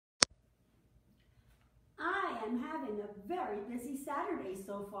am having a very busy Saturday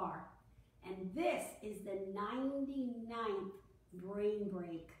so far. And this is the 99th brain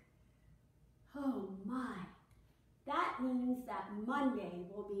break. Oh my. That means that Monday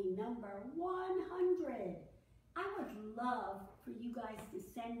will be number 100. I would love for you guys to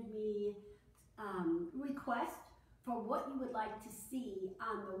send me requests for what you would like to see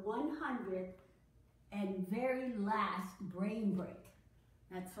on the 100th and very last brain break.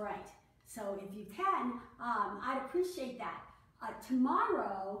 That's right. So if you can, I'd appreciate that.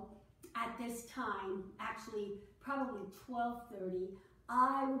 Tomorrow at this time, actually probably 12:30,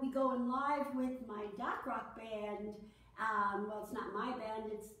 I will be going live with my Doc Rock band. Well, it's not my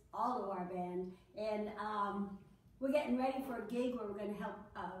band, it's all of our band. And we're getting ready for a gig where we're going to help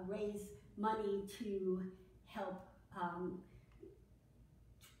raise money to help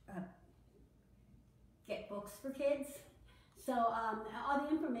get books for kids. So all the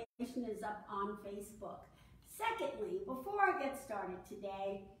information is up on Facebook. Secondly, before I get started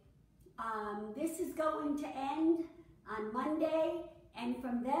today, this is going to end on Monday, and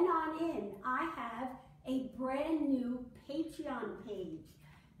from then on in, I have a brand new Patreon page.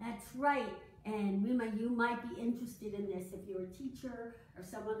 That's right, and you might be interested in this if you're a teacher or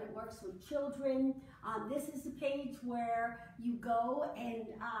someone that works with children. This is a page where you go and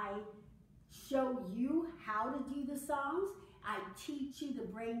I show you how to do the songs. I teach you the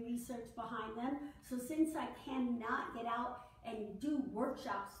brain research behind them. So since I cannot get out and do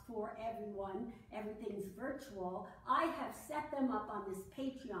workshops for everyone, everything's virtual, I have set them up on this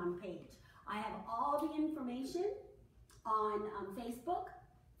Patreon page. I have all the information on Facebook,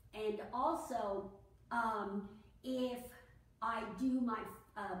 and also if I do my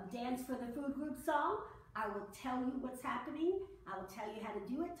Dance for the Food Group song, I will tell you what's happening. I will tell you how to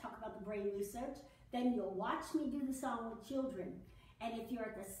do it, talk about the brain research. Then you'll watch me do the song with children. And if you're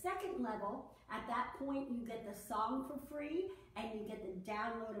at the second level, at that point you get the song for free and you get the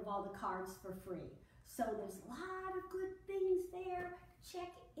download of all the cards for free. So there's a lot of good things there.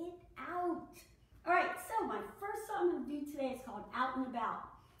 Check it out. All right, so my first song I'm gonna do today is called Out and About,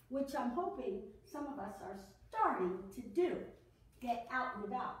 which I'm hoping some of us are starting to do. Get out and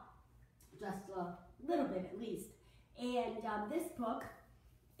about, just a little bit at least. And this book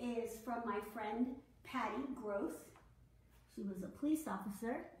is from my friend Patty Gross. She was a police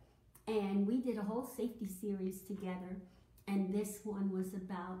officer, and we did a whole safety series together, and this one was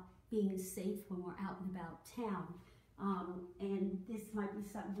about being safe when we're out and about town. And this might be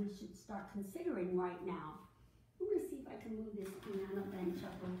something we should start considering right now. I'm going to see if I can move this piano bench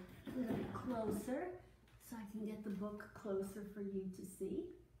up a little bit closer so I can get the book closer for you to see.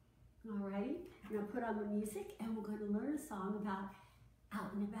 All right, I'm going to put on the music and we're going to learn a song about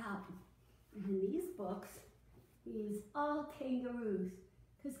out and about. And in these books, we use all kangaroos,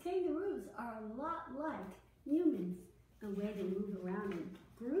 because kangaroos are a lot like humans, the way they move around in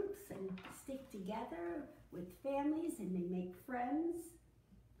groups and stick together with families and they make friends.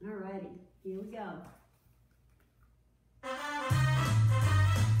 All righty, here we go.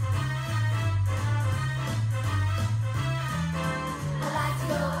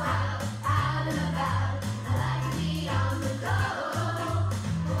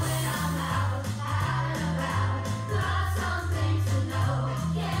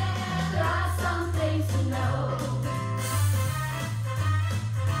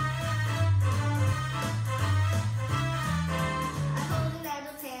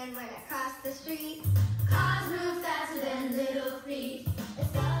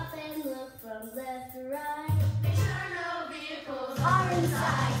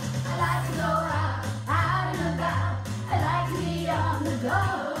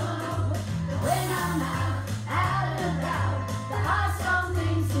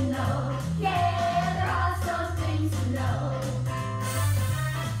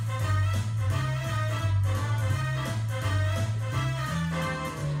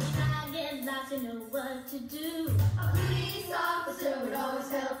 To do. A police officer would always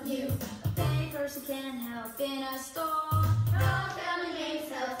help you. A petty person can help in a store. No family names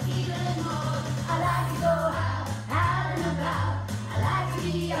help even more. I like to go out and about. I like to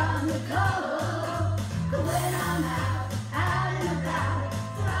be on the go. But when I'm out and about,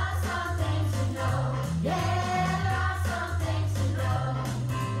 there are some things to know. Yeah, there are some things to know.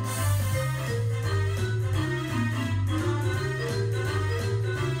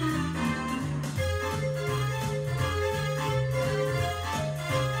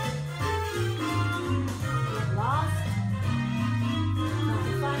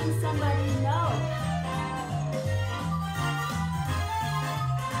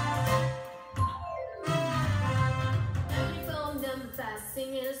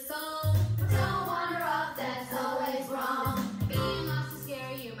 Singing a song, don't wander off, that's all.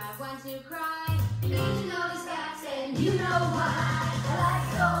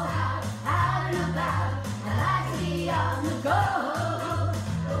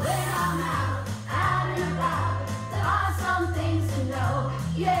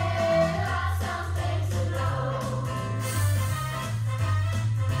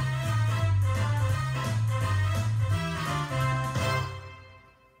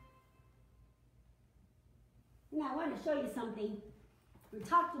 want to show you something. We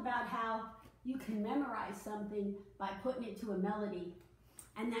talked about how you can memorize something by putting it to a melody.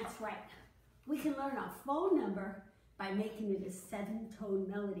 And that's right. We can learn a phone number by making it a 7-tone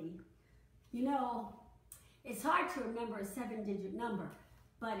melody. You know, it's hard to remember a 7-digit number,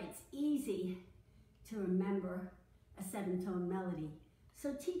 but it's easy to remember a 7-tone melody.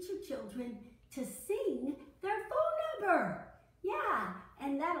 So teach your children to sing their phone number. Yeah,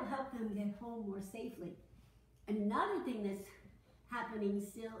 and that'll help them get home more safely. Another thing that's happening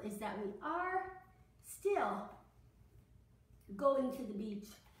still is that we are still going to the beach.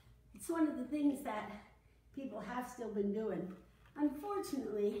 It's one of the things that people have still been doing.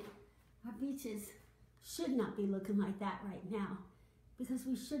 Unfortunately, our beaches should not be looking like that right now, because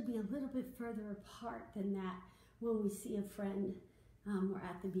we should be a little bit further apart than that when we see a friend we're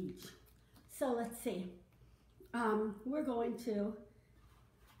at the beach. So let's see. We're going to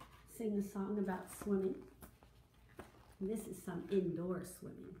sing a song about swimming. This is some indoor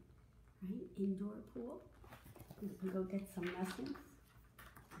swimming, right? Indoor pool. We can go get some lessons.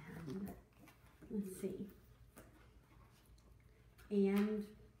 And let's see. And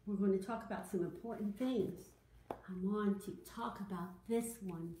we're going to talk about some important things. I want to talk about this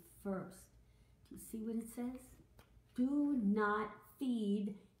one first. Do you see what it says? Do not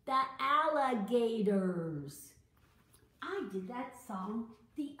feed the alligators. I did that song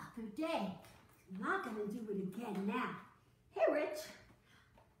the other day. I'm not going to do it again now. Hey, Rich.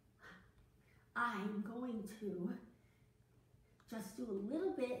 I'm going to just do a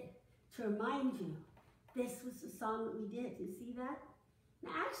little bit to remind you. This was the song that we did. You see that?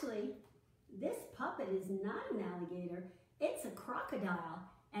 Now, actually, this puppet is not an alligator. It's a crocodile.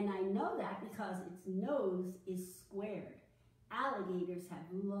 And I know that because its nose is squared. Alligators have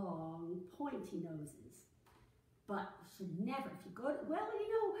long, pointy noses. But you should never, if you go to, well, you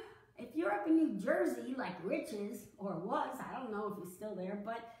know, if you're up in New Jersey, like Rich is, or was, I don't know if he's still there,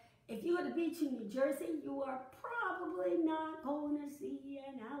 but if you go to the beach in New Jersey, you are probably not going to see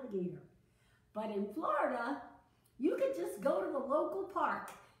an alligator. But in Florida, you could just go to the local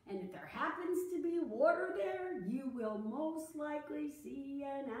park, and if there happens to be water there, you will most likely see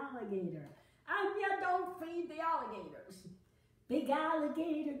an alligator. And you don't feed the alligators. Big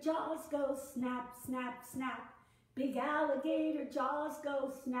alligator jaws go snap, snap, snap. Big alligator jaws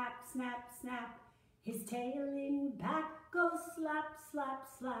go snap, snap, snap. His tail in back goes slap, slap,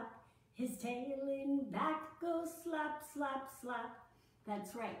 slap. His tail in back goes slap, slap, slap.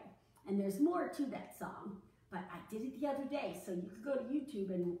 That's right. And there's more to that song, but I did it the other day, so you could go to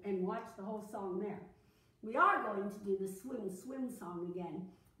YouTube and watch the whole song there. We are going to do the Swim, Swim song again,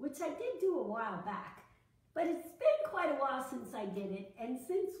 which I did do a while back, but it's been quite a while since I did it, and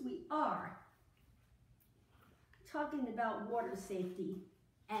since we are talking about water safety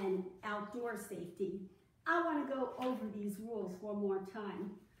and outdoor safety, I want to go over these rules one more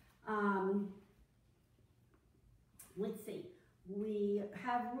time. Let's see. We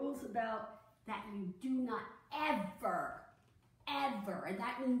have rules about that you do not ever, and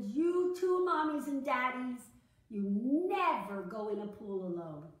that means you two mommies and daddies, you never go in a pool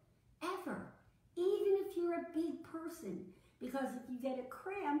alone, ever, even if you're a big person, because if you get a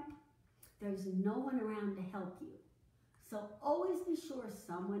cramp, there's no one around to help you. So always be sure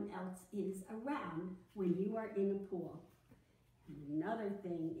someone else is around when you are in a pool. And another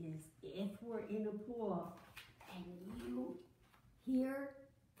thing is, if we're in a pool and you hear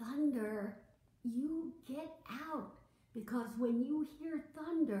thunder, you get out, because when you hear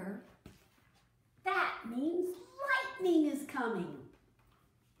thunder, that means lightning is coming,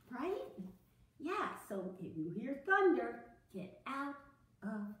 right? Yeah, so if you hear thunder, get out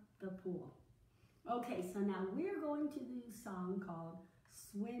of the pool. Okay, so now we're going to do a song called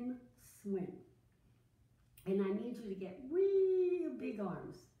Swim, Swim. And I need you to get real big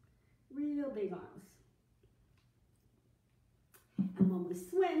arms, real big arms. And when we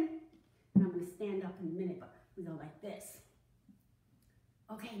swim, and I'm going to stand up in a minute, but we go like this.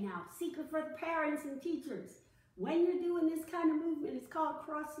 Okay, now, secret for the parents and teachers. When you're doing this kind of movement, it's called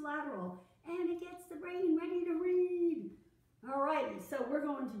cross-lateral, and it gets the brain ready to read. All righty, so we're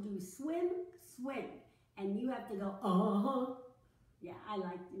going to do swim, swim, and you have to go, uh-huh. Yeah, I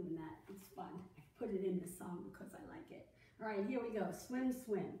like doing that. It's fun. I put it in the song because I like it. All right, here we go. Swim,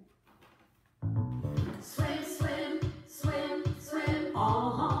 swim. Swim, swim, swim, swim.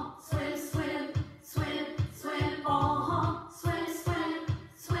 Uh-huh. Swim, swim, swim, swim. Uh-huh. Swim, swim,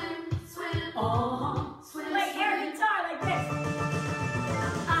 swim, swim. Uh-huh. Swim, Wait, air swim. guitar like this.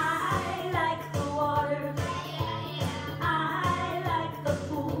 I like the water. I like the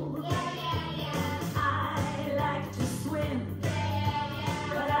pool. I like to swim.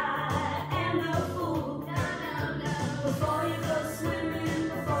 But I am no fool.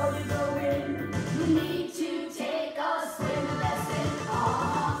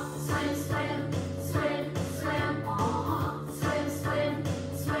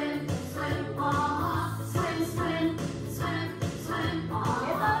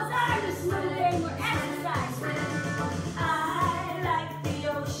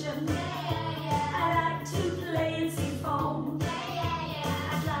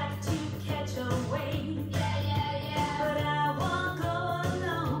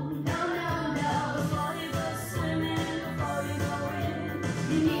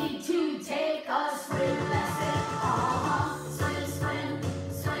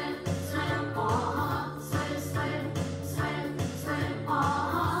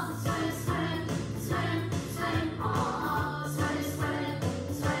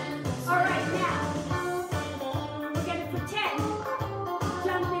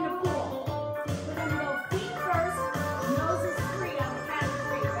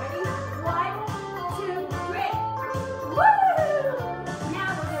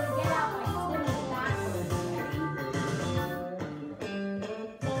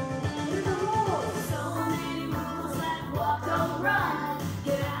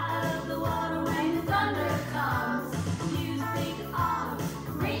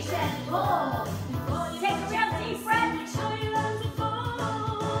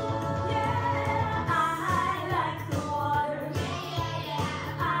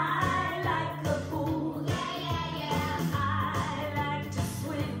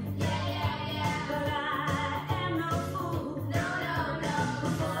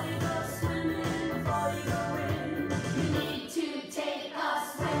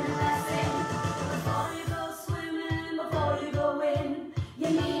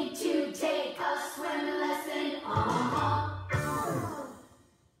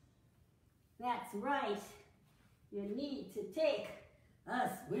 That's right. You need to take a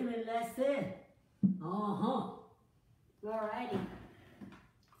swimming lesson. Alrighty.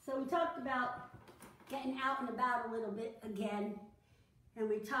 So we talked about getting out and about a little bit again. And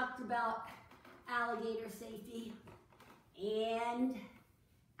we talked about alligator safety and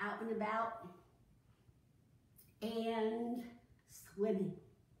out and about and swimming.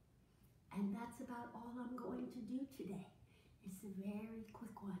 And that's about all I'm going to do today. It's a very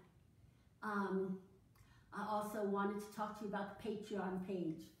quick one. I also wanted to talk to you about the Patreon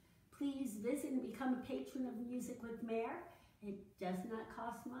page. Please visit and become a patron of Music with Mare. It does not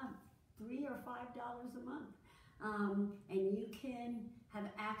cost much, $3 or $5 a month. And you can have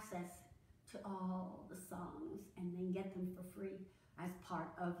access to all the songs and then get them for free as part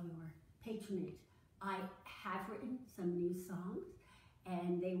of your patronage. I have written some new songs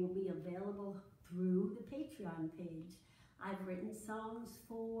and they will be available through the Patreon page. I've written songs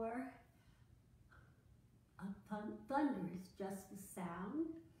for Thunder is Just the Sound,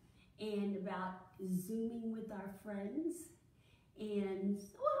 and about Zooming with our friends, and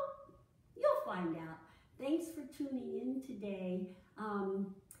well, you'll find out. Thanks for tuning in today.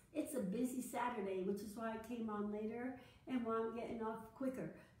 It's a busy Saturday, which is why I came on later and why I'm getting off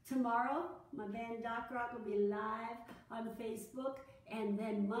quicker. Tomorrow, my band Doc Rock will be live on Facebook, and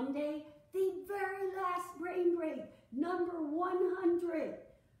then Monday, the very last Brain Break, number 100.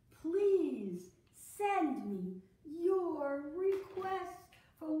 Please send me your requests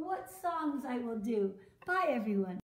for what songs I will do. Bye, everyone.